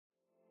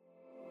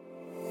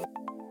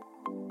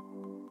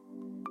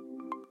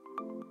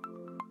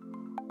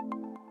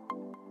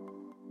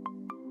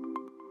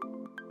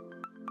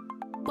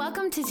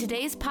Welcome to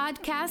today's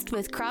podcast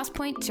with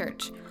Crosspoint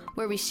Church,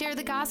 where we share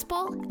the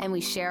gospel and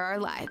we share our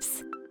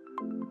lives.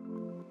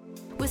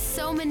 With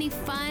so many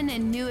fun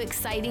and new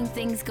exciting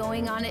things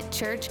going on at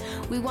church,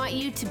 we want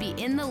you to be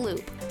in the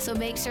loop. So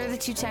make sure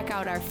that you check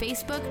out our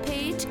Facebook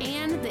page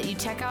and that you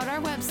check out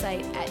our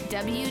website at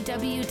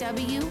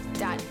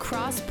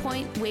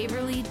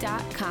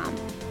www.crosspointwaverly.com.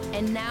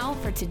 And now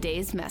for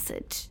today's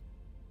message.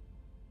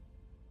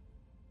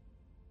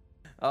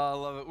 I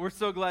love it. We're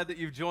so glad that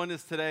you've joined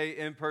us today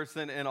in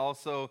person and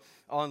also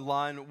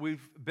online.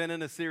 We've been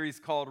in a series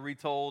called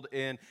Retold,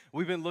 and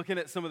we've been looking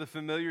at some of the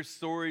familiar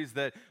stories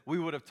that we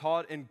would have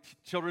taught in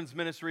children's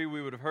ministry,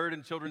 we would have heard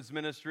in children's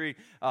ministry,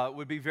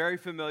 would be very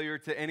familiar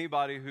to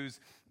anybody who's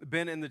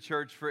been in the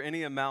church for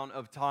any amount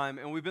of time.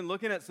 And we've been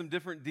looking at some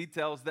different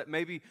details that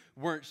maybe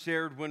weren't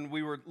shared when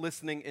we were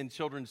listening in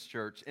children's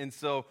church. And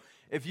so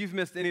if you've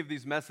missed any of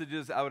these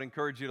messages, I would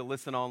encourage you to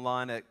listen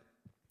online at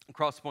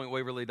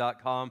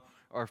crosspointwaverly.com.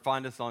 or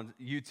find us on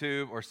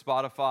YouTube or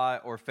Spotify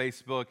or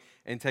Facebook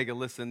and take a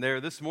listen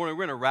there. This morning,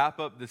 we're going to wrap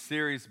up the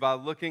series by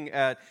looking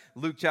at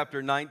Luke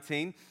chapter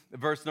 19,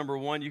 verse number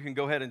 1. You can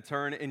go ahead and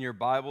turn in your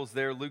Bibles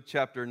there, Luke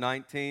chapter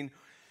 19.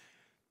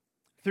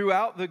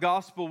 Throughout the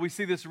gospel, we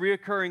see this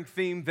reoccurring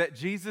theme that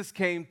Jesus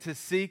came to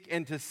seek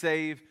and to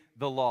save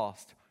the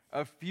lost.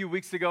 A few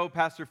weeks ago,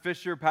 Pastor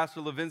Fisher, Pastor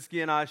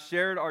Levinsky, and I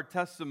shared our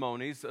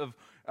testimonies of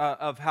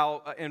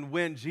how and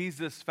when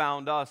Jesus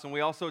found us. And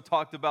we also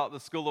talked about the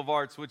School of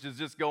Arts, which is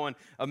just going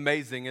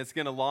amazing. It's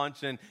going to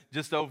launch in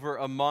just over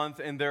a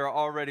month, and there are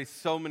already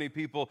so many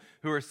people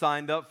who are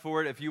signed up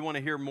for it. If you want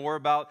to hear more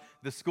about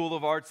the School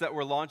of Arts that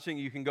we're launching,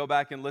 you can go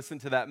back and listen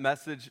to that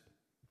message.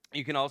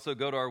 You can also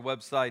go to our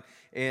website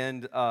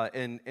and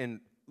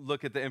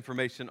look at the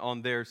information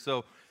on there.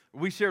 So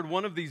we shared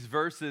one of these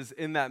verses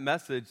in that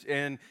message,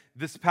 and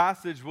this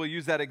passage will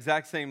use that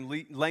exact same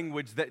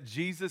language that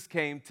Jesus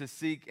came to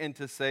seek and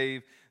to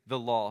save the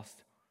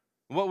lost.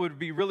 What would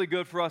be really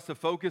good for us to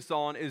focus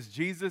on is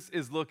Jesus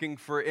is looking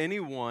for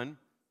anyone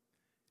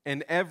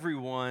and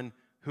everyone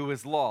who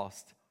is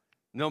lost,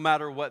 no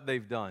matter what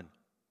they've done.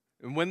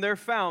 And when they're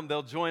found,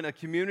 they'll join a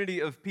community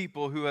of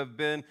people who have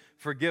been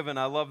forgiven.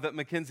 I love that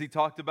Mackenzie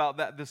talked about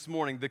that this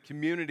morning, the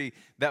community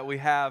that we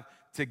have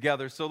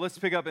together. So let's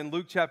pick up in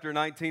Luke chapter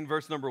 19,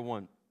 verse number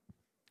 1.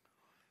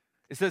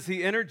 It says,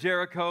 "He entered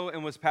Jericho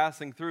and was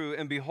passing through,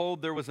 and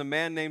behold, there was a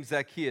man named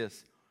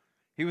Zacchaeus.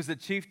 He was a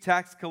chief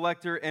tax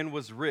collector and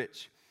was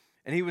rich,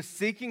 and he was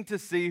seeking to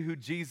see who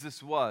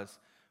Jesus was.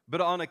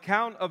 But on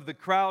account of the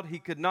crowd, he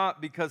could not,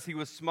 because he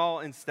was small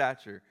in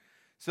stature.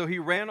 So he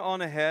ran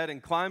on ahead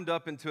and climbed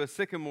up into a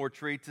sycamore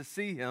tree to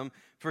see him,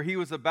 for he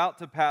was about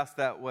to pass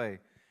that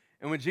way.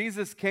 And when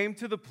Jesus came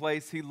to the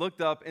place, he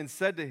looked up and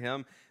said to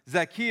him,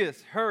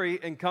 'Zacchaeus, hurry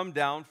and come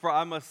down, for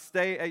I must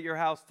stay at your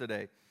house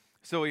today.'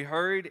 So he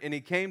hurried, and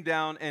he came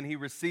down, and he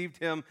received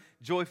him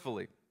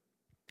joyfully.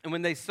 And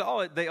when they saw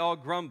it, they all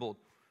grumbled,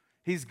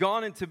 'He's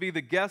gone in to be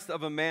the guest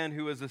of a man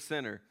who is a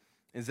sinner.'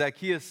 And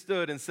Zacchaeus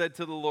stood and said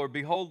to the Lord,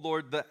 'Behold,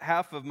 Lord, the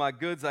half of my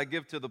goods I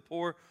give to the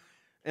poor,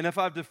 and if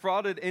I've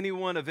defrauded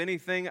anyone of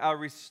anything, I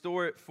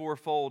restore it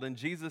fourfold.' And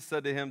Jesus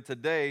said to him,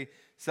 'Today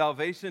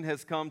salvation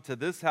has come to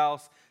this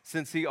house,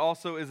 since he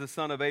also is a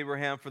son of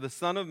Abraham. For the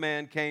Son of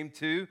Man came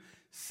to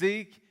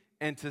seek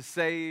and to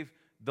save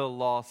the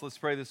lost.'" Let's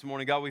pray this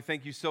morning. God, we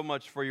thank you so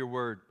much for your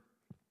word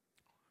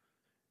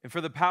and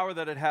for the power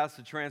that it has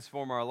to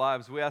transform our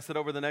lives. We ask that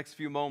over the next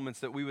few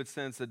moments that we would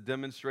sense a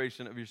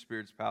demonstration of your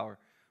Spirit's power.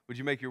 Would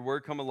you make your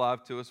word come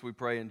alive to us? We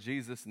pray in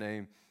Jesus'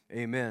 name,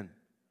 amen.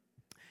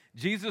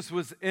 Jesus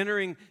was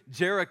entering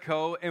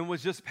Jericho and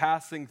was just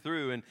passing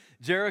through. And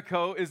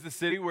Jericho is the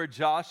city where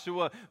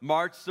Joshua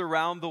marched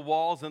around the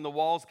walls and the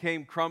walls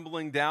came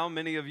crumbling down.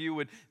 Many of you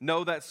would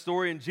know that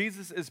story. And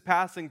Jesus is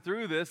passing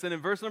through this. And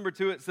in verse number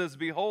 2, it says,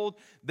 "Behold,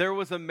 there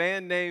was a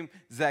man named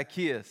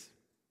Zacchaeus."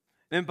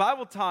 And in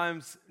Bible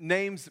times,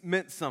 names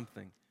meant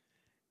something.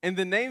 And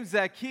the name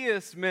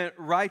Zacchaeus meant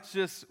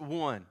righteous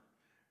one.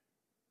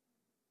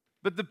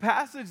 But the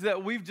passage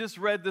that we've just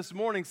read this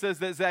morning says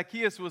that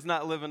Zacchaeus was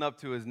not living up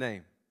to his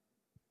name.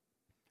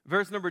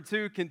 Verse number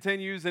 2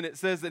 continues, and it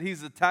says that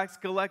he's a tax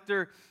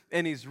collector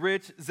and he's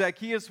rich.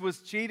 Zacchaeus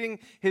was cheating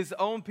his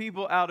own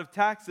people out of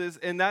taxes,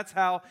 and that's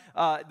how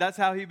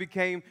he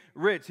became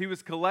rich. He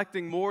was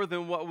collecting more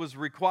than what was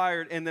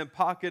required and then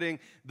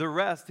pocketing the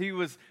rest. He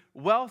was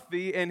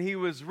wealthy and he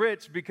was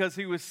rich because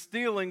he was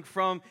stealing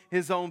from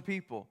his own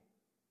people.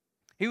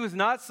 He was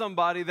not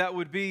somebody that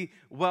would be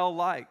well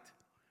liked.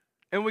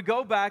 And we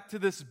go back to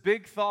this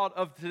big thought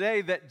of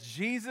today that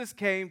Jesus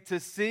came to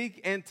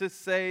seek and to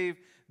save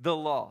the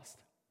lost.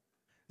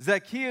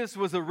 Zacchaeus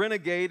was a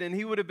renegade and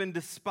he would have been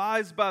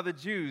despised by the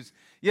Jews.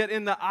 Yet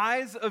in the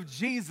eyes of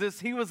Jesus,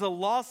 he was a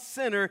lost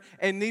sinner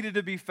and needed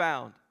to be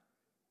found.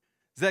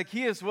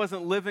 Zacchaeus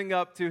wasn't living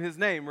up to his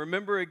name.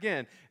 Remember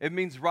again, it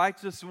means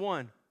righteous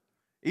one.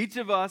 Each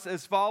of us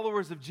as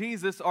followers of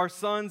Jesus are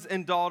sons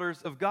and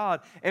daughters of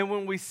God. And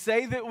when we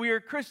say that we are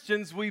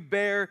Christians, we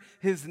bear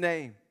his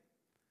name.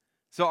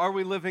 So are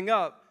we living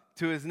up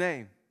to his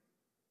name?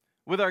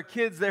 With our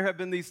kids, there have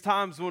been these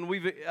times when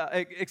we've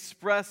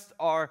expressed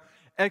our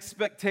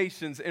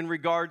expectations in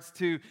regards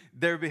to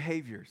their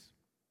behaviors.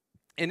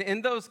 And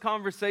in those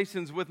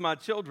conversations with my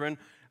children,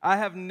 I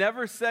have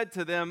never said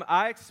to them,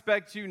 I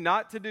expect you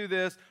not to do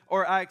this,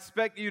 or I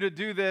expect you to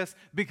do this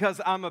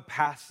because I'm a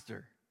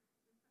pastor.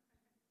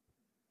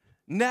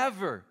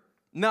 Never.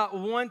 Not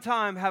one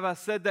time have I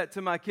said that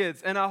to my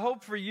kids. And I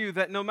hope for you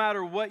that no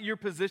matter what your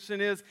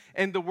position is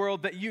in the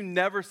world, that you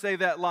never say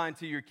that line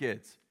to your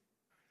kids.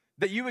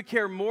 That you would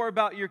care more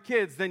about your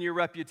kids than your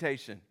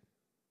reputation.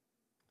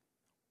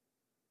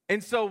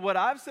 And so what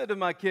I've said to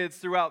my kids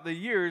throughout the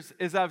years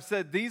is I've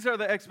said, these are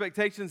the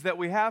expectations that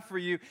we have for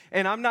you.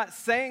 And I'm not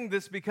saying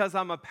this because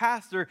I'm a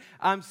pastor.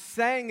 I'm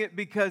saying it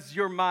because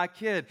you're my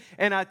kid.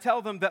 And I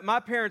tell them that my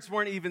parents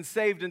weren't even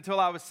saved until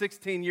I was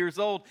 16 years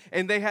old,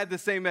 and they had the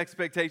same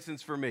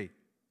expectations for me.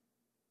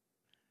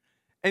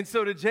 And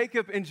so to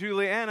Jacob and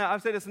Juliana,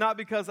 I've said it's not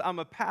because I'm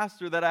a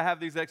pastor that I have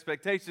these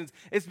expectations.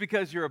 It's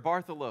because you're a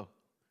Bartholo.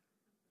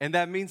 And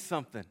that means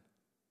something,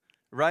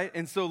 right?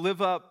 And so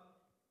live up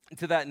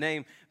to that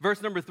name.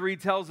 Verse number 3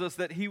 tells us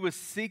that he was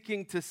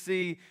seeking to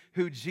see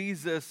who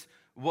Jesus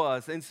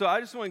was. And so I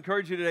just want to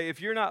encourage you today,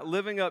 if you're not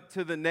living up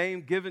to the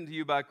name given to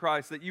you by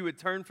Christ, that you would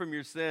turn from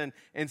your sin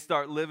and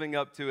start living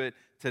up to it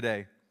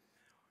today.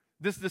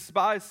 This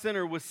despised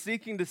sinner was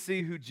seeking to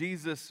see who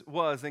Jesus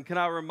was. And can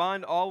I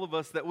remind all of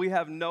us that we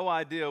have no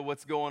idea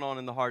what's going on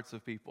in the hearts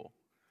of people?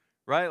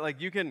 Right? Like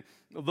you can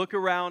look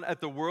around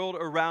at the world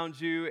around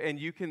you and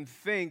you can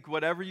think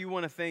whatever you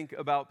want to think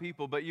about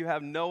people, but you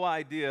have no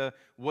idea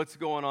what's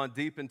going on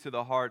deep into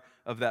the heart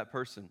of that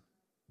person.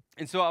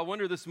 And so I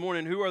wonder this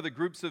morning, who are the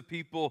groups of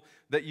people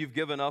that you've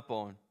given up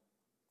on?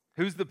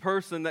 Who's the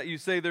person that you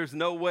say there's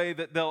no way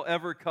that they'll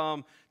ever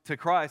come to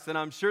Christ? And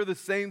I'm sure the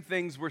same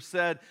things were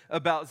said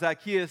about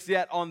Zacchaeus,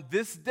 yet on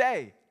this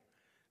day,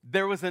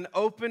 there was an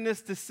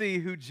openness to see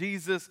who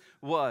Jesus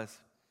was.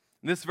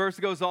 This verse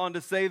goes on to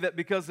say that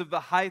because of the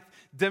height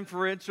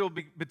differential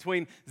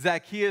between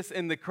Zacchaeus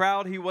and the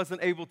crowd, he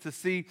wasn't able to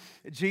see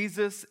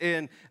Jesus.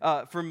 And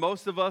for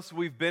most of us,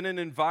 we've been in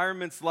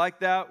environments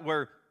like that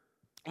where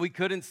we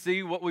couldn't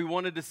see what we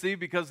wanted to see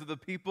because of the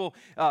people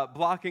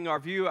blocking our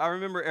view. I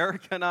remember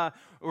Erica and I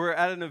were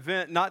at an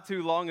event not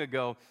too long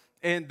ago,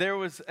 and there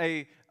was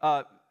a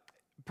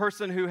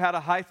person who had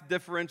a height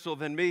differential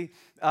than me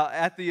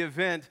at the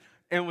event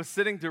and was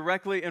sitting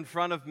directly in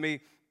front of me.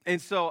 And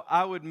so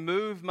I would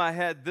move my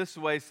head this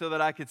way so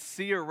that I could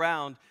see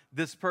around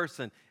this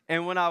person.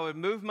 And when I would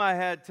move my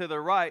head to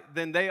the right,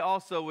 then they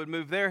also would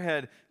move their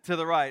head to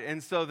the right.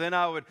 And so then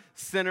I would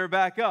center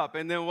back up.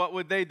 And then what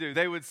would they do?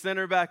 They would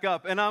center back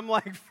up. And I'm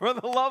like, for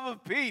the love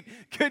of Pete,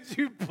 could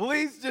you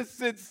please just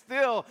sit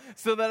still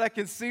so that I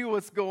can see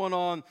what's going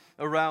on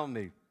around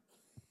me?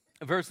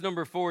 Verse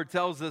number 4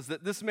 tells us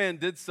that this man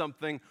did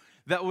something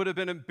that would have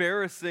been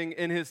embarrassing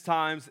in his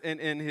times and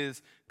in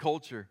his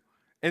culture.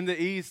 In the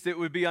East, it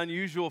would be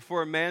unusual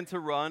for a man to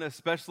run,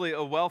 especially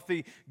a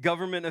wealthy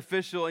government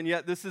official, and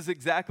yet this is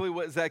exactly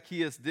what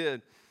Zacchaeus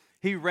did.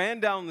 He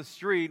ran down the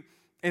street,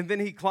 and then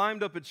he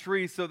climbed up a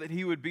tree so that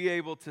he would be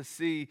able to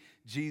see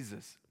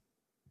Jesus.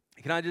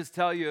 Can I just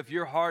tell you, if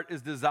your heart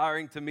is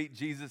desiring to meet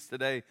Jesus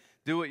today,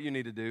 do what you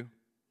need to do.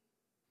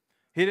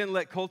 He didn't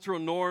let cultural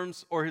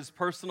norms or his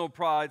personal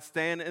pride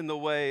stand in the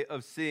way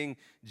of seeing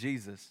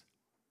Jesus.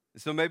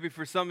 So maybe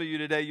for some of you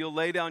today, you'll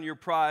lay down your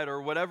pride or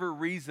whatever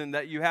reason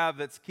that you have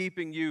that's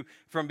keeping you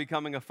from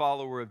becoming a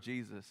follower of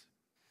Jesus.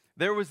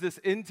 There was this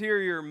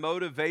interior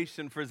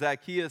motivation for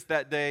Zacchaeus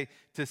that day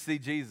to see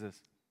Jesus.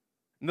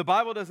 And the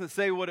Bible doesn't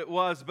say what it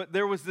was, but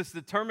there was this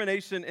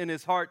determination in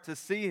his heart to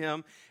see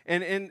him.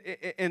 And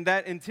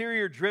that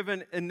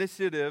interior-driven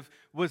initiative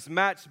was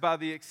matched by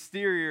the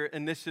exterior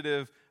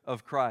initiative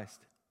of Christ.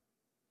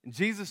 And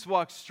Jesus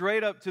walked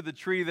straight up to the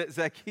tree that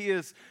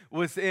Zacchaeus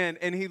was in,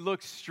 and he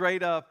looked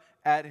straight up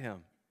at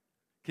him.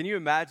 Can you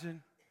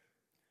imagine?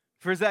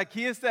 For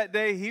Zacchaeus that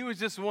day, he was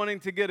just wanting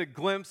to get a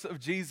glimpse of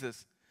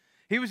Jesus.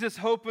 He was just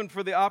hoping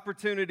for the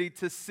opportunity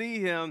to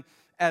see him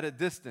at a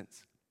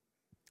distance.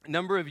 A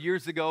number of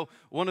years ago,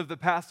 one of the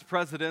past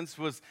presidents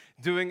was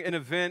doing an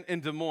event in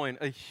Des Moines,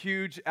 a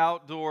huge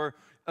outdoor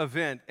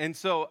event. And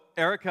so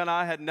Erica and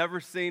I had never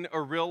seen a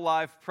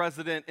real-life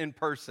president in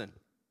person.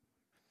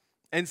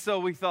 And so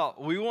we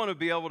thought, we want to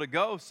be able to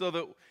go so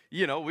that,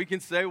 we can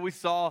say we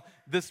saw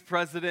this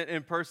president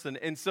in person.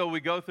 And so we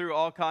go through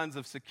all kinds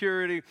of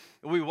security.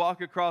 We walk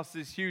across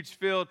this huge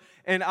field.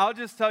 And I'll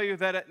just tell you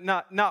that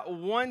not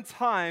one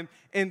time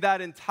in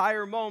that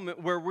entire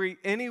moment were we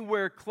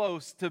anywhere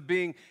close to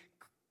being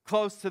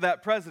close to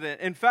that president.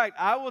 In fact,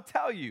 I will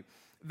tell you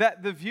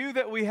that the view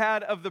that we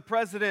had of the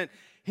president,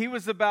 he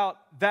was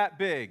about that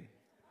big.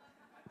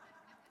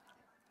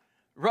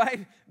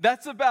 Right?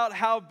 That's about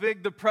how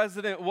big the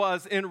president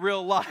was in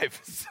real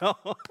life.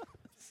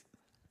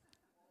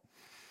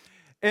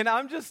 And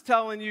I'm just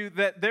telling you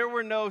that there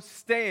were no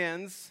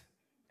stands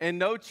and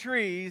no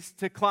trees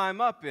to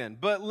climb up in.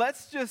 But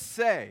let's just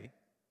say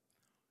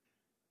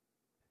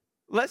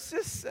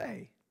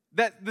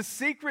that the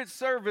Secret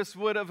Service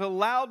would have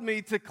allowed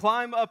me to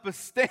climb up a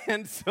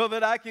stand so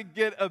that I could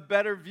get a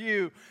better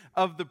view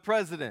of the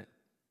president.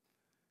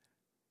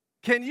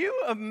 Can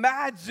you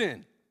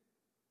imagine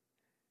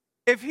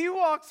if he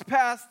walks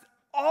past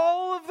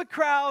all of the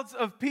crowds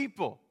of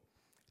people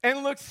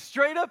and looks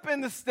straight up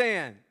in the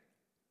stand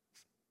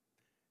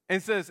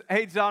and says,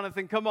 "Hey,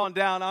 Jonathan, come on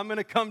down. I'm going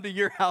to come to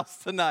your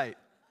house tonight."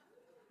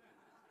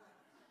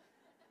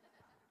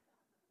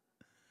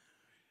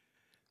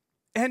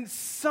 And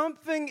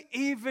something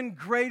even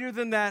greater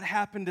than that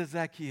happened to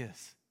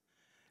Zacchaeus.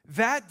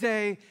 That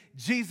day,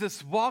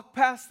 Jesus walked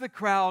past the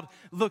crowd,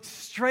 looked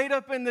straight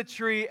up in the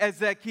tree at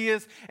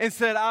Zacchaeus, and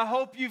said, "I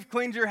hope you've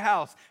cleaned your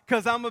house,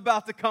 because I'm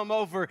about to come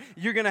over.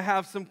 You're going to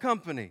have some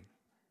company."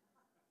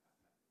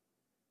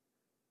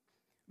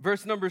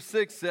 Verse number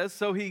 6 says,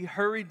 "So he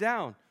hurried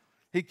down.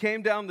 He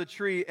came down the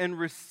tree and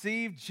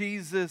received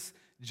Jesus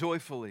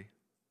joyfully."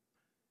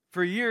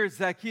 For years,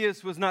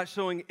 Zacchaeus was not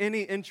showing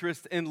any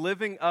interest in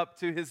living up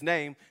to his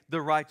name, the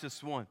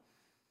righteous one.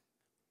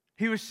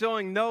 He was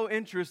showing no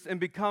interest in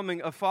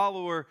becoming a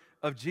follower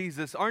of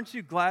Jesus. Aren't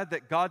you glad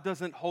that God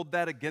doesn't hold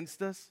that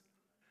against us?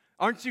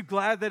 Aren't you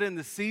glad that in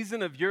the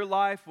season of your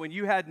life when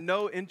you had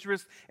no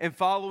interest in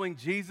following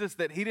Jesus,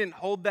 that he didn't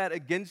hold that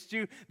against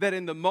you, that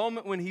in the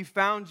moment when he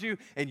found you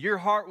and your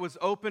heart was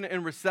open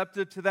and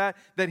receptive to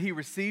that he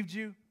received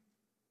you?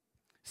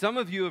 Some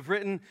of you have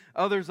written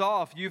others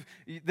off.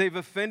 They've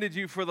offended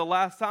you for the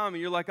last time,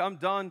 and you're like, "I'm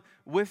done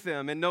with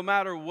them." And no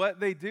matter what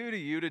they do to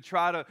you to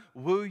try to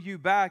woo you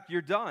back,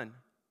 you're done.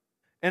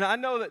 And I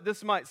know that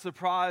this might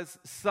surprise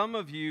some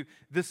of you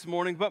this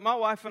morning, but my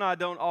wife and I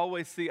don't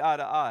always see eye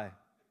to eye.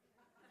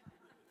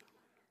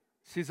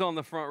 She's on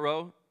the front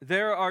row.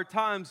 There are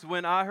times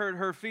when I hurt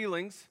her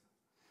feelings,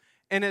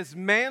 and as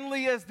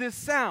manly as this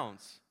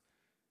sounds,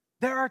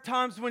 there are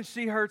times when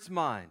she hurts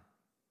mine.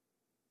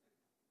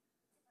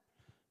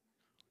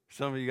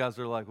 Some of you guys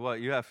are like,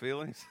 "What, you have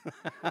feelings?"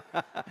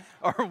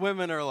 Or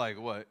women are like,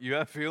 "What, you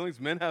have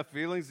feelings? Men have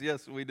feelings?"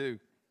 Yes, we do.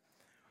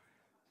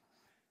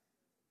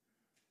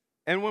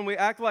 And when we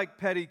act like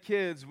petty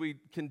kids, we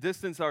can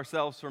distance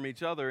ourselves from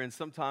each other, and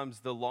sometimes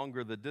the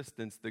longer the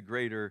distance, the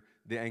greater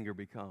the anger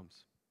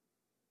becomes.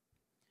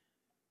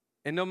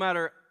 And no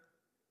matter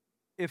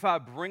if I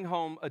bring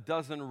home a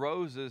dozen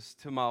roses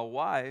to my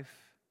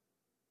wife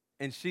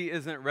and she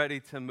isn't ready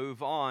to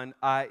move on,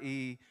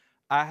 i.e.,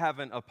 I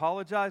haven't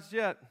apologized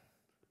yet.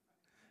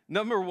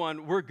 Number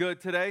one, we're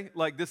good today.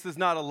 Like, this is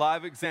not a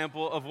live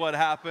example of what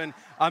happened.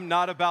 I'm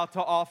not about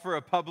to offer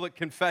a public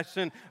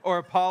confession or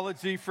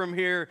apology from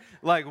here.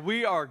 Like,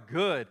 we are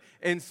good.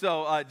 And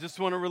so I just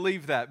want to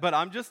relieve that. But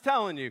I'm just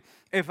telling you,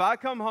 if I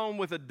come home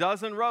with a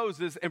dozen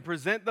roses and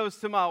present those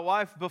to my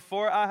wife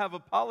before I have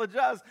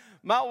apologized,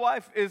 my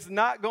wife is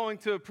not going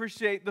to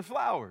appreciate the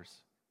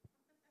flowers.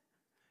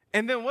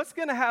 And then what's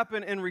going to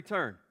happen in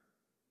return?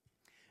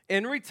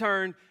 In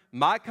return,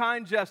 my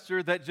kind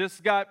gesture that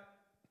just got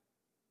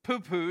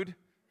poo-pooed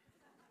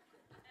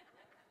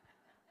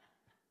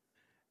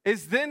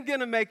is then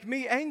going to make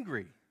me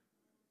angry.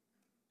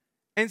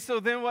 And so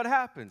then what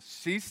happens?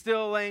 She's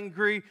still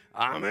angry.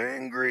 I'm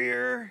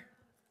angrier.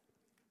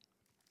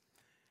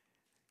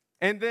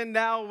 And then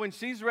now when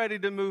she's ready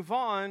to move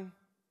on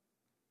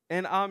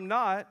and I'm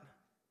not,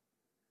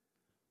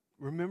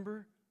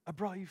 "Remember, I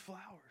brought you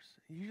flowers."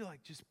 You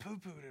like just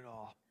poo-pooed it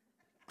all.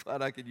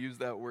 Glad I could use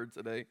that word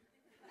today.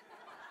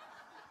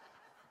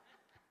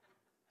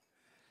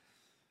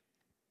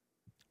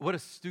 What a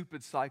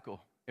stupid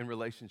cycle in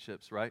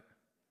relationships, right?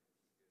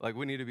 Like,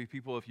 we need to be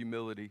people of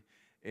humility.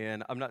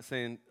 And I'm not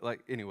saying,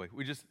 anyway,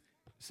 we're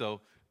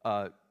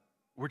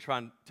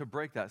trying to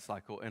break that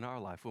cycle in our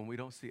life when we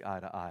don't see eye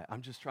to eye.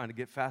 I'm just trying to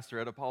get faster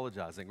at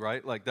apologizing,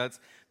 right? Like, that's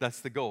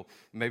the goal.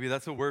 Maybe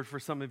that's a word for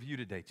some of you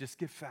today. Just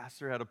get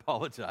faster at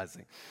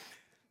apologizing.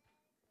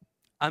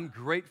 I'm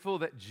grateful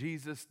that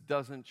Jesus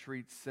doesn't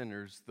treat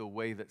sinners the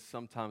way that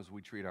sometimes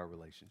we treat our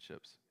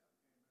relationships.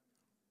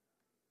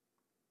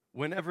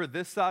 Whenever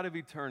this side of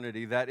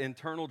eternity, that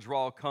internal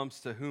draw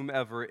comes to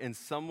whomever and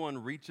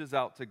someone reaches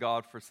out to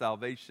God for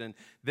salvation,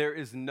 there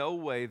is no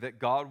way that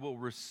God will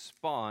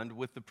respond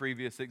with the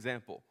previous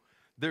example.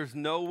 There's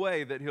no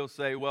way that he'll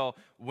say, "Well,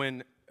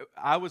 when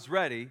I was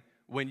ready,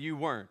 when you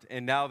weren't,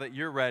 and now that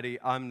you're ready,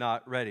 I'm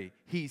not ready."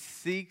 He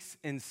seeks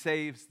and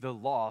saves the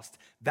lost.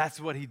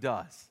 That's what he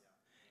does.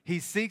 He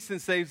seeks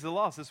and saves the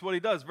lost. That's what he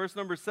does. Verse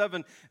number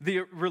 7, the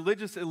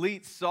religious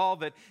elite saw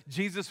that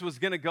Jesus was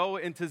going to go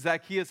into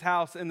Zacchaeus'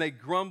 house, and they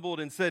grumbled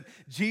and said,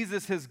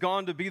 "Jesus has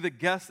gone to be the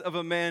guest of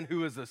a man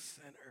who is a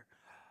sinner."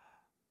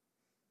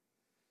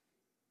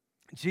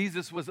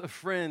 Jesus was a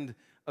friend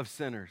of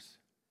sinners.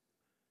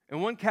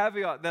 And one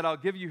caveat that I'll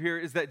give you here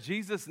is that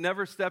Jesus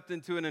never stepped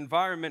into an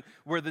environment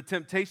where the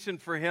temptation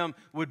for him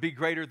would be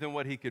greater than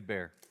what he could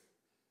bear.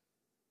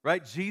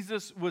 Right?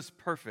 Jesus was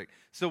perfect.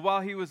 So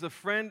while he was a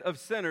friend of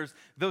sinners,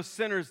 those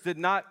sinners did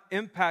not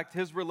impact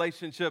his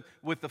relationship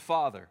with the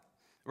Father.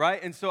 Right?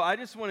 And so I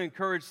just want to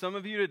encourage some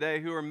of you today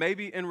who are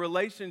maybe in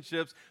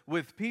relationships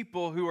with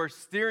people who are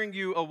steering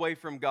you away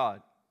from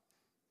God.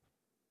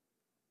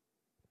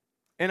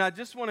 And I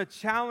just want to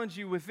challenge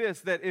you with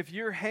this, that if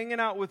you're hanging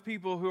out with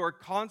people who are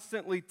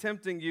constantly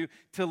tempting you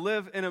to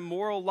live an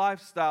immoral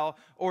lifestyle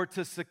or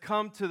to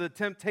succumb to the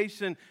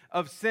temptation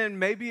of sin,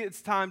 maybe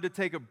it's time to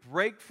take a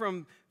break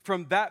from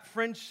that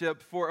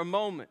friendship for a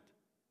moment,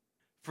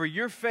 for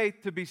your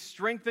faith to be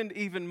strengthened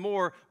even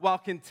more while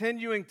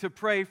continuing to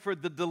pray for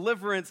the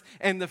deliverance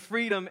and the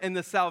freedom and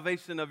the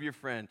salvation of your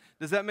friend.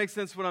 Does that make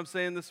sense what I'm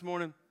saying this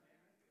morning?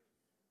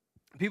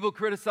 People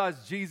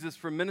criticized Jesus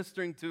for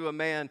ministering to a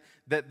man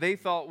that they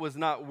thought was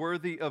not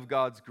worthy of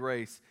God's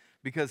grace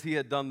because he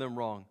had done them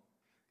wrong.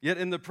 Yet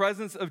in the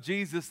presence of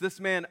Jesus, this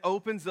man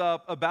opens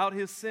up about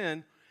his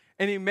sin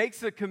and he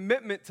makes a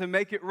commitment to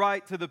make it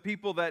right to the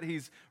people that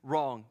he's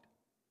wronged.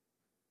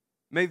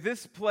 May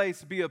this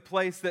place be a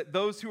place that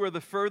those who are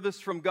the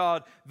furthest from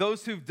God,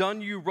 those who've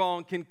done you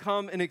wrong, can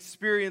come and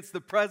experience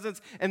the presence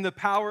and the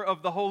power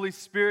of the Holy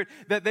Spirit,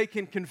 that they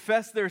can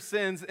confess their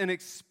sins and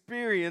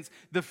experience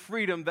the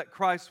freedom that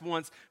Christ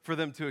wants for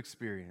them to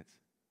experience.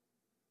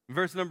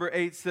 Verse number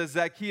 8 says,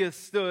 Zacchaeus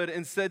stood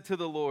and said to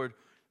the Lord,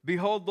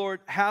 Behold,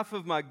 Lord, half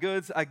of my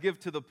goods I give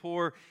to the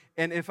poor,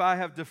 and if I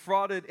have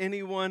defrauded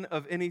anyone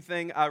of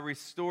anything, I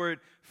restore it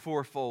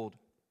fourfold.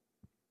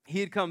 He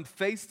had come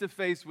face to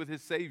face with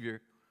his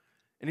Savior,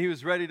 and he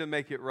was ready to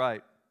make it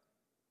right.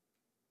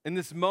 In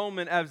this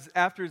moment,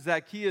 after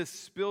Zacchaeus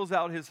spills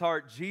out his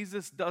heart,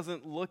 Jesus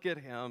doesn't look at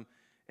him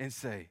and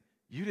say,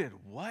 You did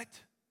what?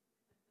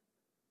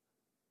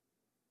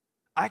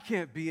 I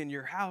can't be in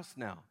your house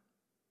now.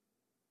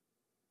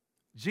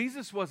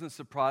 Jesus wasn't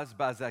surprised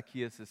by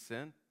Zacchaeus'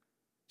 sin.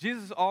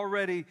 Jesus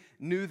already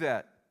knew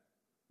that.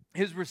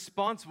 His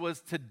response was,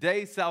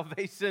 Today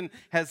salvation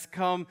has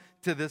come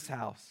to this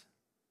house.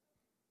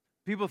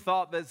 People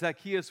thought that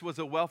Zacchaeus was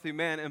a wealthy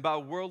man, and by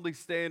worldly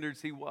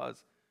standards, he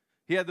was.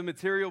 He had the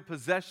material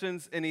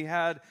possessions and he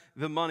had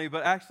the money,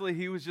 but actually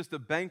he was just a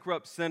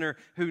bankrupt sinner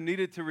who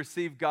needed to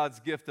receive God's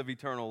gift of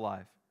eternal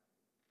life.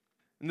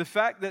 And the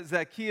fact that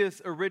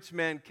Zacchaeus, a rich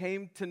man,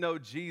 came to know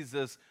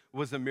Jesus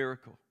was a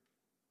miracle.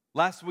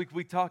 Last week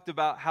we talked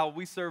about how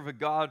we serve a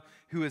God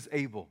who is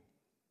able.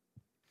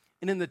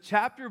 And in the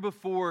chapter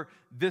before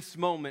this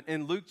moment,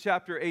 in Luke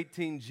chapter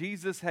 18,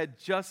 Jesus had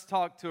just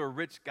talked to a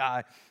rich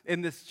guy in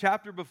this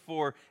chapter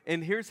before,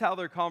 and here's how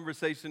their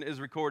conversation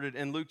is recorded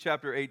in Luke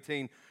chapter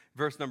 18,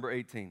 verse number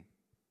 18.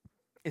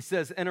 It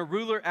says, And a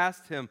ruler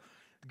asked him,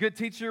 Good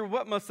teacher,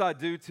 what must I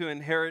do to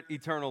inherit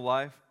eternal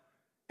life?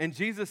 And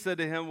Jesus said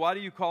to him, Why do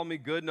you call me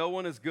good? No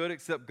one is good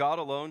except God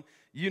alone.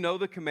 You know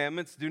the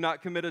commandments. Do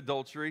not commit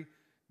adultery.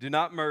 Do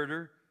not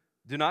murder.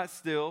 Do not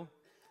steal.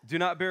 Do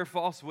not bear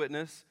false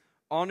witness.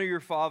 Honor your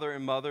father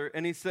and mother.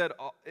 And he said,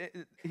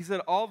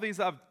 all these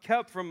I've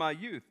kept from my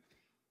youth.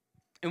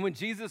 And when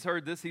Jesus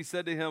heard this, he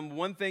said to him,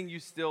 One thing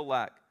you still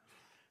lack.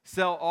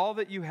 Sell all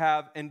that you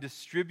have and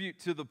distribute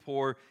to the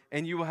poor,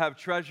 and you will have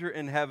treasure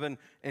in heaven,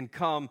 and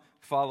come,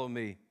 follow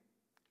me.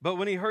 But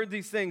when he heard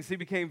these things, he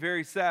became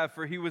very sad,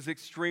 for he was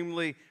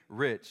extremely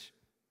rich.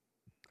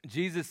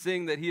 Jesus,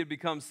 seeing that he had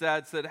become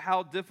sad, said,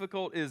 How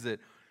difficult is it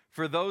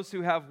for those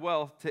who have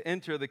wealth to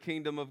enter the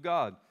kingdom of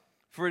God?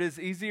 For it is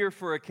easier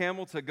for a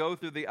camel to go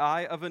through the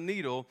eye of a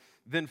needle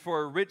than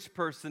for a rich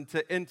person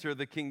to enter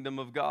the kingdom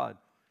of God.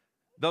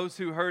 Those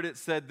who heard it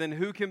said, Then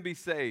who can be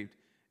saved?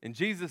 And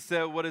Jesus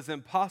said, What is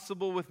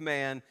impossible with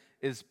man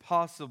is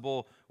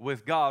possible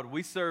with God.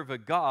 We serve a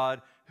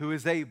God who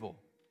is able.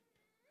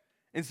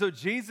 And so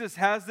Jesus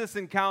has this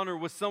encounter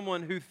with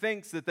someone who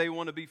thinks that they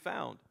want to be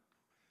found.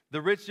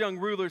 The rich young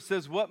ruler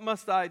says, What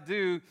must I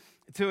do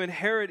to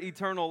inherit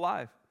eternal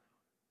life?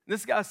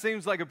 This guy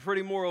seems like a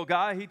pretty moral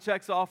guy. He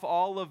checks off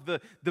all of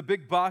the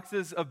big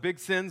boxes of big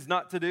sins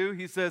not to do.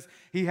 He says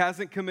he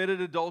hasn't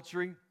committed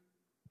adultery.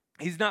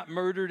 He's not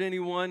murdered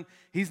anyone.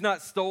 He's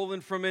not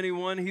stolen from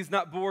anyone. He's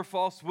not bore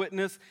false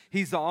witness.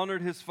 He's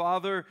honored his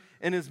father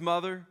and his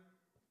mother.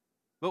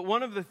 But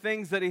one of the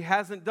things that he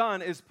hasn't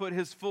done is put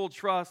his full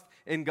trust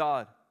in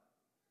God.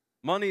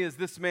 Money is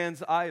this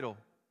man's idol.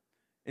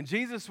 And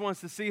Jesus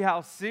wants to see how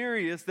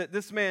serious that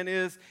this man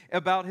is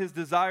about his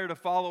desire to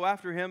follow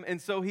after him.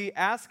 And so he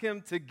asks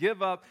him to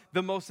give up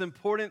the most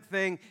important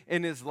thing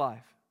in his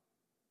life.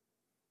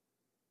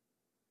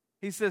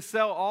 He says,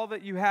 Sell all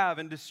that you have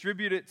and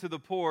distribute it to the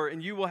poor,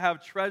 and you will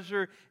have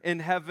treasure in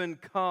heaven.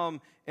 Come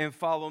and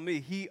follow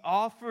me. He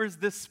offers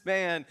this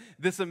man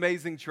this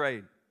amazing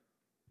trade.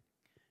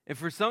 And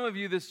for some of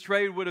you, this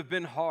trade would have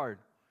been hard.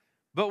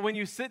 But when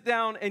you sit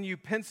down and you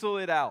pencil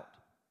it out,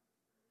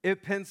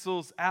 it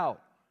pencils out.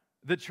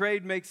 The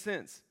trade makes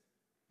sense.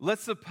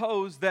 Let's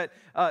suppose that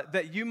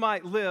you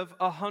might live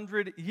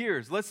 100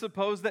 years. Let's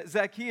suppose that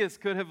Zacchaeus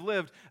could have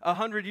lived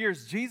 100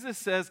 years. Jesus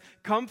says,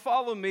 Come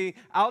follow me.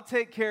 I'll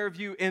take care of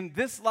you in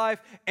this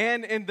life,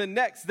 and in the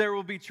next there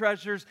will be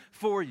treasures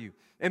for you.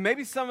 And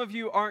maybe some of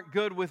you aren't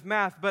good with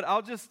math, but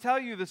I'll just tell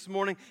you this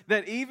morning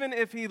that even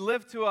if he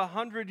lived to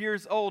 100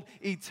 years old,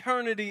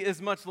 eternity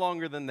is much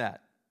longer than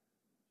that.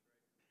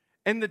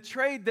 And the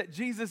trade that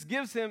Jesus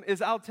gives him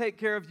is, I'll take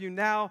care of you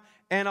now,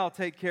 and I'll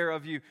take care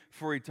of you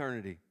for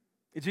eternity.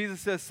 Jesus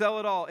says, Sell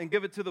it all and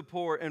give it to the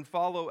poor and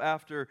follow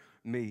after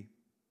me.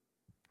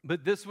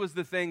 But this was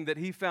the thing that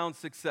he found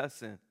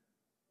success in.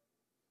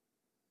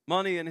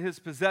 Money and his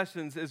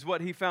possessions is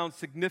what he found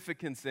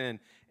significance in,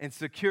 and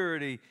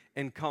security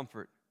and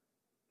comfort.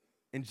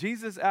 And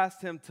Jesus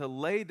asked him to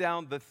lay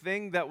down the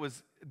thing that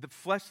was the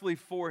fleshly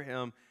for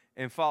him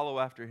and follow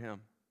after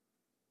him.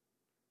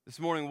 This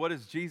morning, what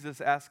is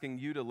Jesus asking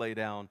you to lay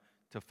down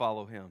to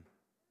follow him?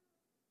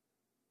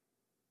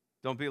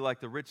 Don't be like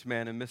the rich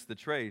man and miss the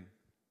trade.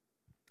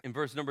 In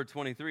verse number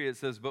 23, it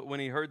says, "But when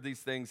he heard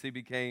these things, he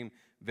became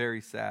very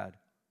sad,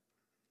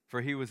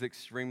 for he was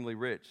extremely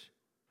rich."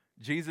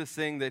 Jesus,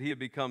 seeing that he had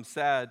become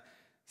sad,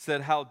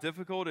 said how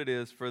difficult it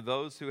is for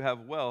those who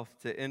have wealth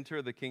to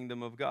enter the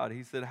kingdom of God.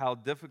 He said how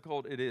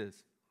difficult it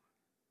is.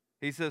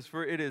 He says,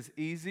 for it is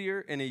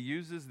easier, and he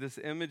uses this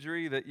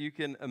imagery that you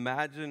can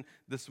imagine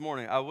this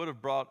morning. I would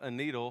have brought a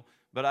needle,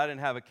 but I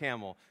didn't have a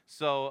camel.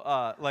 So,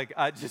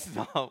 I just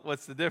thought,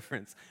 what's the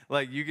difference?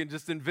 Like, you can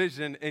just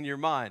envision in your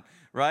mind,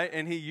 right?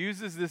 And he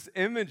uses this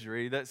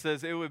imagery that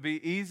says it would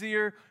be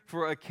easier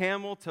for a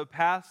camel to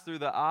pass through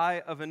the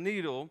eye of a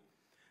needle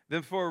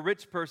than for a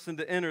rich person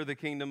to enter the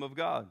kingdom of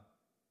God.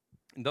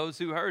 And those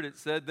who heard it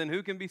said, then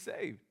who can be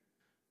saved?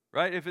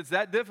 Right? If it's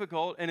that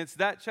difficult and it's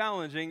that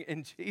challenging,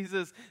 and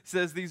Jesus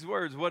says these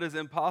words, what is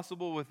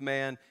impossible with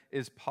man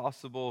is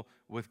possible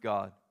with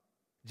God.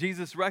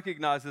 Jesus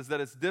recognizes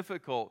that it's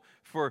difficult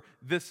for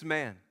this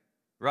man,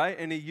 right?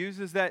 And he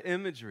uses that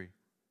imagery.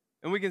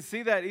 And we can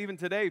see that even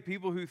today,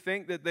 people who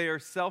think that they are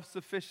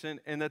self-sufficient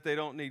and that they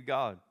don't need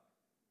God.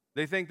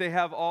 They think they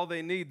have all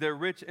they need. They're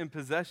rich in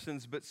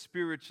possessions, but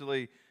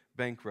spiritually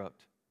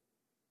bankrupt.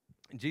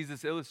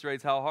 Jesus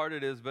illustrates how hard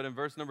it is, but in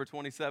verse number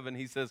 27,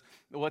 he says,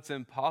 what's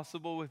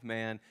impossible with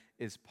man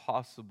is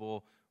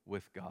possible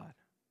with God.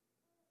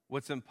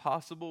 What's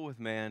impossible with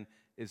man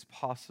is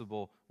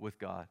possible with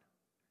God.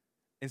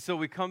 And so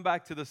we come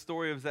back to the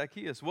story of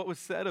Zacchaeus. What was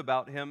said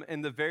about him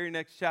in the very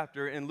next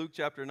chapter in Luke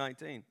chapter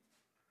 19?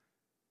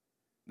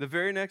 The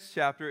very next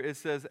chapter, it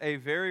says, a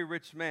very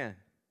rich man.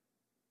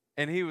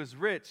 And he was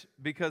rich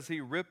because he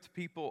ripped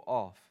people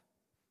off.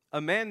 A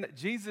man that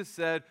Jesus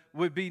said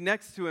would be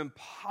next to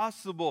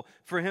impossible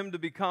for him to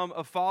become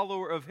a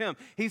follower of him.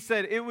 He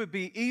said it would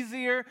be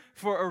easier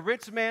for a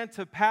rich man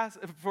to pass,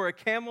 for a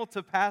camel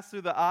to pass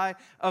through the eye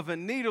of a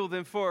needle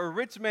than for a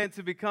rich man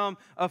to become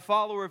a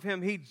follower of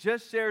him. He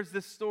just shares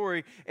this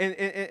story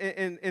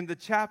in the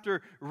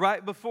chapter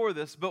right before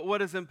this. But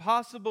what is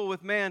impossible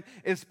with man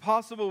is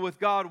possible with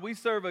God. We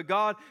serve a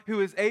God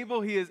who is able.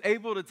 He is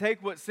able to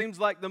take what seems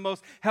like the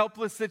most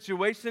helpless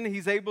situation.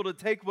 He's able to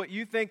take what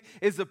you think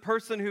is a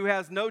person who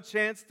has no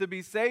chance to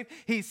be saved.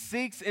 He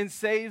seeks and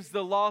saves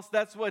the lost.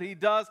 That's what he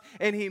does,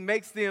 and he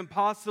makes the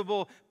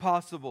impossible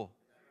possible.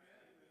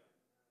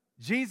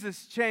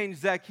 Jesus changed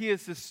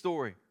Zacchaeus'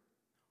 story.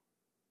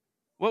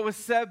 What was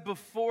said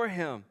before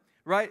him,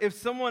 right? If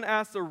someone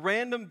asked a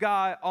random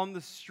guy on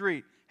the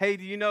street, hey,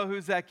 do you know who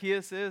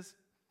Zacchaeus is?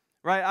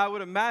 Right? I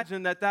would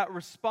imagine that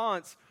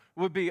response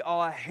would be, oh,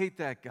 I hate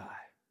that guy.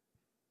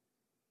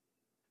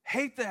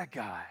 Hate that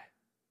guy.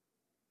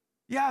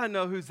 Yeah, I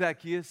know who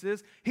Zacchaeus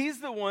is.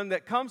 He's the one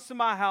that comes to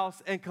my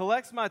house and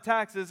collects my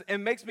taxes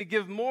and makes me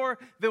give more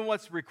than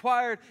what's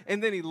required.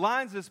 And then he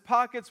lines his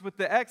pockets with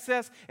the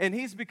excess, and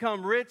he's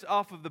become rich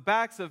off of the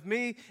backs of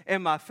me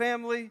and my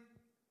family.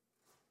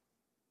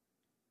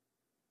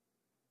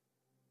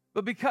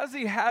 But because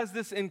he has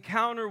this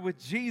encounter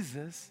with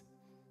Jesus,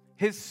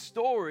 his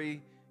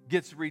story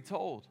gets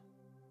retold.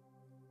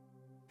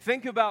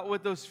 Think about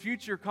what those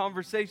future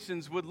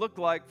conversations would look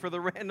like for the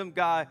random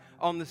guy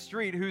on the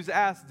street who's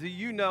asked, do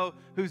you know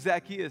who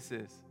Zacchaeus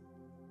is?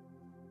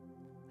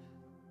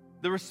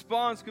 The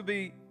response could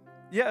be,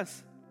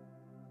 yes,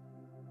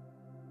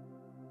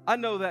 I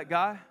know that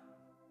guy.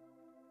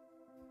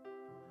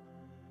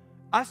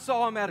 I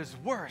saw him at his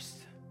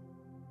worst.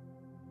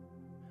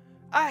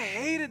 I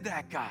hated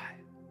that guy.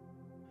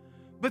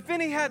 But then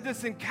he had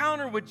this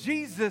encounter with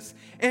Jesus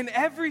and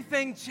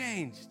everything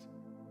changed.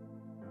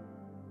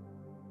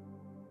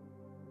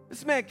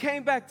 This man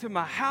came back to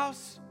my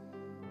house.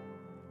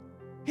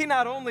 He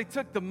not only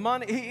took the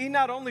money, he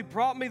not only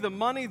brought me the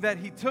money that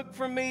he took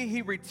from me,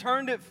 he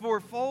returned it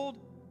fourfold.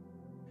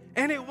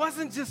 And it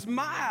wasn't just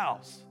my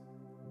house.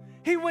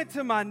 He went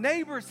to my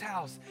neighbor's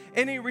house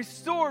and he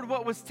restored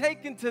what was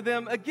taken to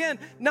them. Again,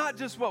 not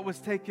just what was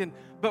taken,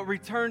 but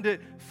returned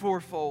it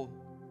fourfold.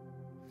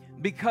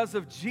 Because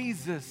of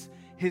Jesus,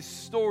 his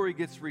story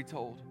gets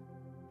retold.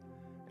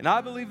 And I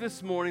believe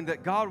this morning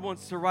that God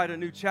wants to write a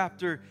new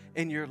chapter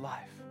in your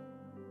life.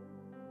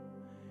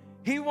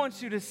 He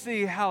wants you to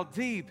see how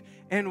deep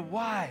and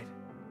wide,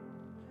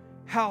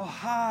 how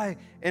high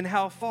and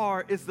how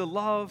far is the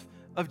love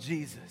of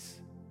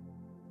Jesus.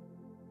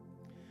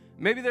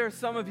 Maybe there are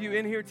some of you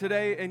in here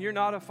today and you're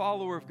not a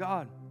follower of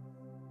God.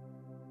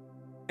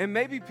 And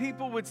maybe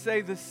people would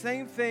say the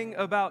same thing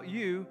about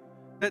you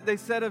that they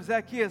said of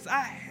Zacchaeus.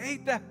 I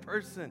hate that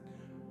person.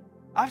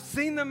 I've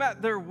seen them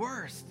at their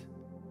worst.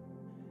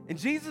 And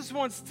Jesus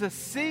wants to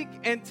seek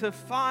and to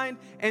find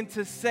and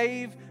to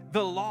save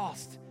the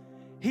lost.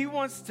 He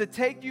wants to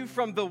take you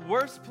from the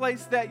worst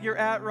place that you're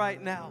at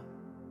right now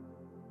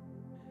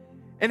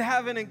and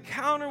have an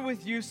encounter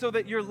with you so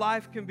that your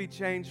life can be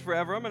changed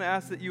forever. I'm going to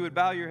ask that you would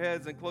bow your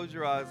heads and close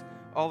your eyes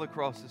all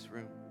across this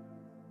room.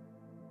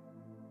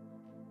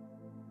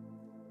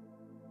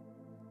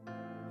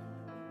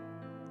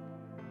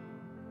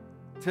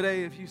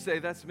 Today, if you say,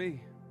 that's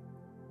me.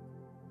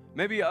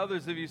 Maybe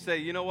others of you say,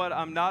 you know what,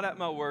 I'm not at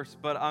my worst,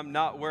 but I'm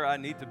not where I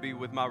need to be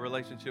with my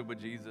relationship with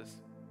Jesus.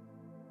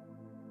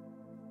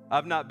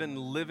 I've not been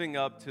living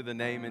up to the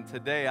name, and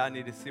today I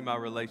need to see my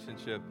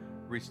relationship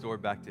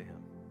restored back to Him.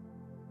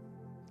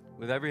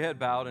 With every head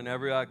bowed and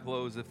every eye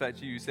closed, if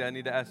that's you, you say, I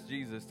need to ask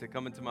Jesus to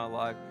come into my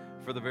life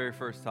for the very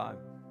first time.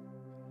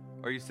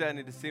 Or you say, I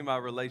need to see my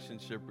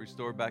relationship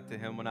restored back to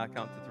Him. When I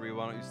count to 3,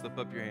 why don't you slip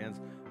up your hands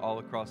all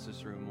across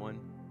this room? 1,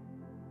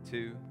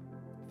 2,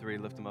 3.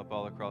 Lift them up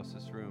all across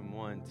this room.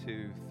 1,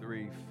 2,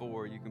 3,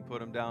 4. You can put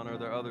them down. Are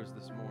there others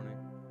this morning?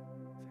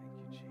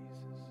 Thank you,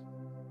 Jesus.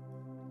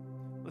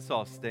 Let's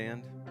all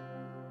stand.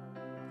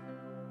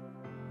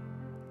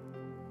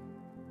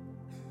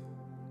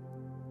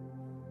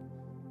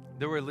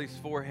 There were at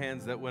least 4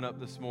 hands that went up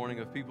this morning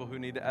of people who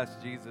need to ask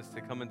Jesus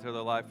to come into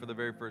their life for the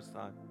very first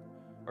time,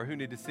 or who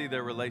need to see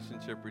their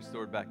relationship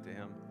restored back to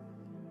Him.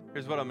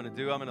 Here's what I'm going to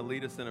do. I'm going to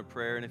lead us in a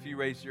prayer, and if you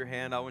raise your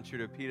hand, I want you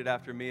to repeat it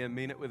after me and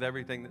mean it with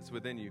everything that's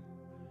within you.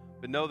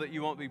 But know that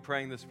you won't be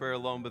praying this prayer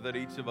alone, but that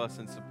each of us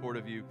in support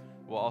of you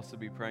will also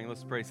be praying.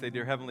 Let's pray. Say,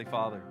 Dear Heavenly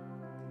Father,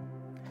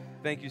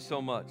 thank you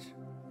so much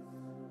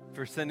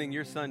for sending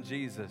your Son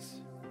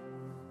Jesus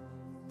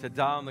to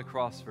die on the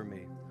cross for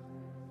me.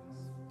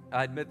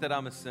 I admit that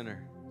I'm a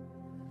sinner.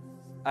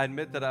 I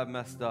admit that I've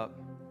messed up.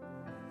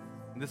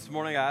 And this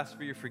morning I ask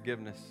for your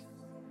forgiveness.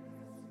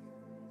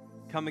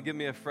 Come and give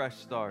me a fresh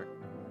start.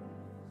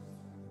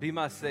 Be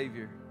my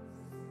Savior.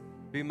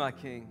 Be my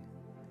King.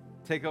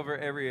 Take over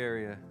every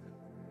area.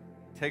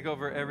 Take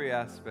over every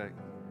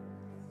aspect.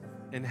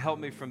 And help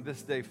me from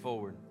this day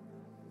forward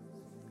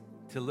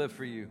to live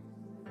for you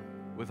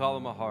with all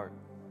of my heart,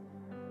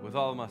 with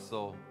all of my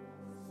soul,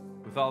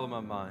 with all of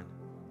my mind,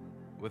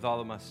 with all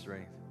of my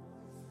strength.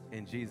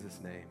 In Jesus'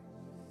 name,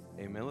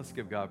 amen. Let's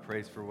give God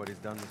praise for what He's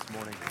done this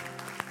morning.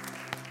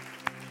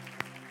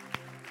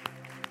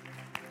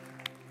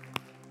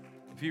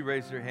 If you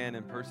raised your hand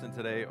in person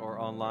today or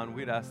online,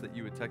 we'd ask that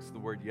you would text the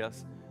word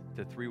yes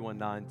to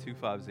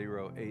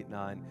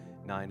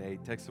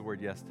 319-250-8998. Text the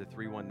word yes to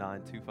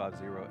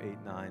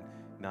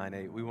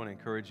 319-250-8998. We want to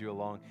encourage you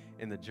along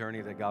in the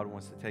journey that God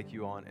wants to take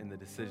you on and the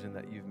decision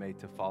that you've made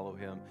to follow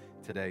Him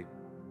today.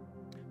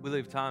 We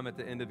leave time at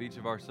the end of each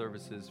of our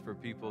services for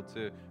people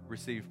to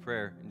receive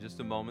prayer. In just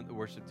a moment, the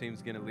worship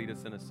team's going to lead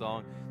us in a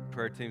song. The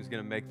prayer team's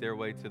going to make their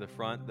way to the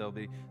front. There'll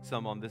be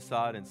some on this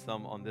side and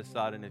some on this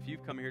side. And if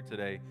you've come here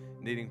today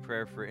needing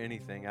prayer for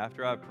anything,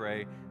 after I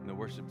pray and the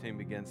worship team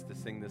begins to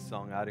sing this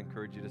song, I'd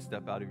encourage you to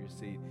step out of your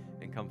seat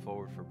and come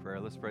forward for prayer.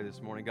 Let's pray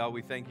this morning. God,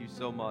 we thank you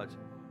so much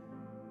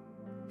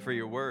for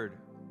your word.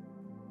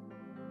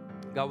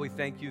 God, we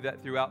thank you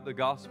that throughout the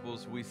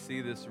Gospels we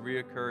see this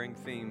reoccurring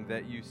theme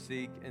that you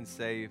seek and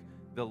save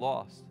the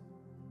lost.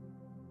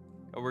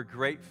 God, we're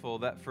grateful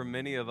that for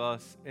many of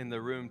us in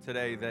the room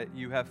today that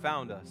you have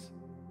found us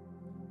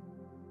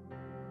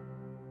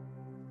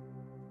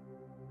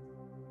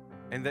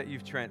and that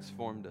you've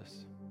transformed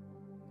us.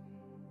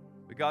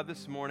 But God,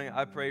 this morning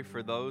I pray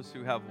for those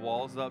who have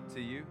walls up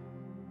to you,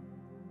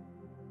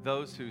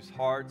 those whose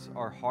hearts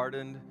are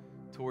hardened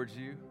towards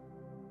you,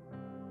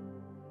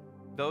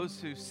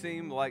 those who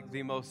seem like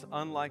the most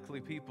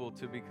unlikely people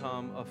to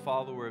become a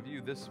follower of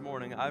you. This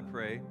morning, I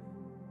pray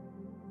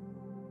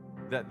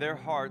that their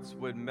hearts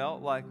would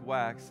melt like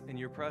wax in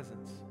your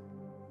presence.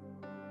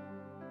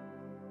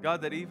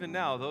 God, that even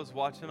now, those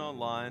watching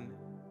online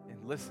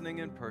and listening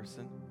in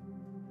person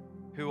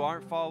who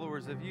aren't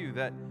followers of you,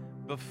 that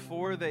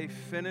before they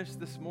finish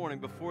this morning,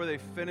 before they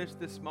finish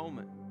this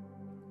moment,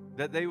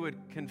 that they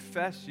would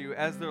confess you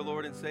as their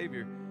Lord and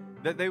Savior,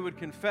 that they would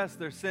confess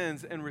their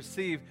sins and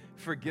receive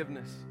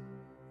forgiveness.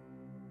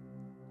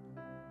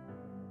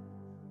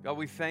 God,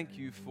 we thank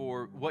you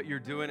for what you're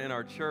doing in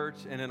our church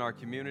and in our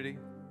community,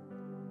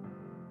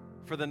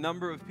 for the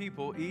number of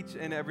people each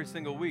and every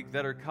single week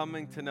that are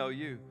coming to know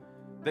you,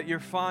 that you're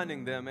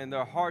finding them and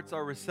their hearts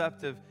are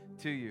receptive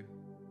to you.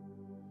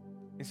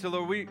 And so,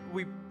 Lord, we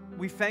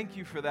thank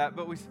you for that,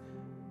 but Lord,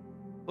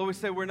 we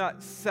say we're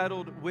not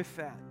settled with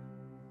that.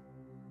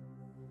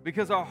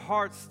 Because our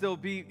hearts still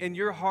beat, and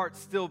your heart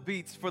still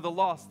beats for the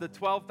lost, the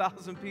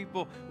 12,000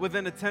 people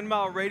within a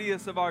 10-mile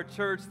radius of our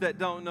church that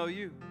don't know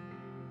you.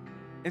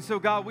 And so,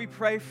 God, we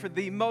pray for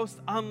the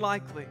most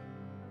unlikely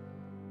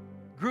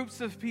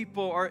groups of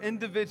people or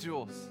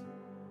individuals,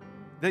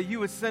 that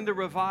you would send a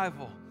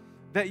revival,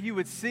 that you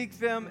would seek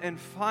them and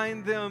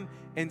find them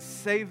and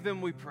save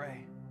them, we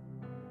pray.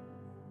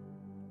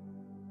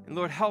 And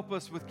Lord, help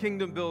us with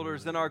Kingdom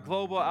Builders and our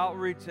global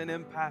outreach and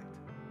impact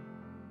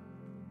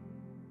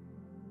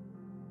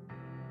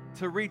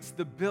to reach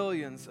the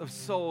billions of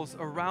souls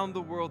around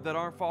the world that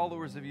aren't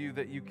followers of you,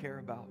 that you care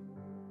about.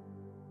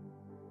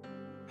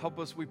 Help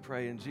us, we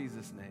pray, in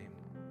Jesus' name.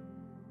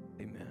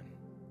 Amen.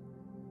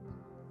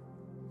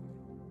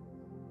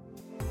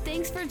 Thanks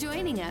Thanks for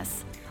joining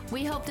us.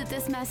 We hope that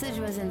this message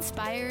was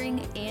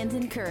inspiring and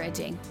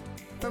encouraging.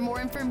 For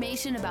more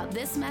information about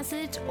this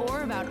message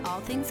or about all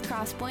things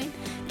Crosspoint,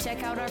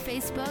 check out our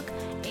Facebook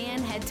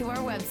and head to our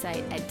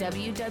website at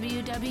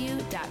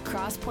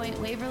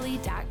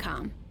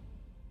www.crosspointwaverly.com.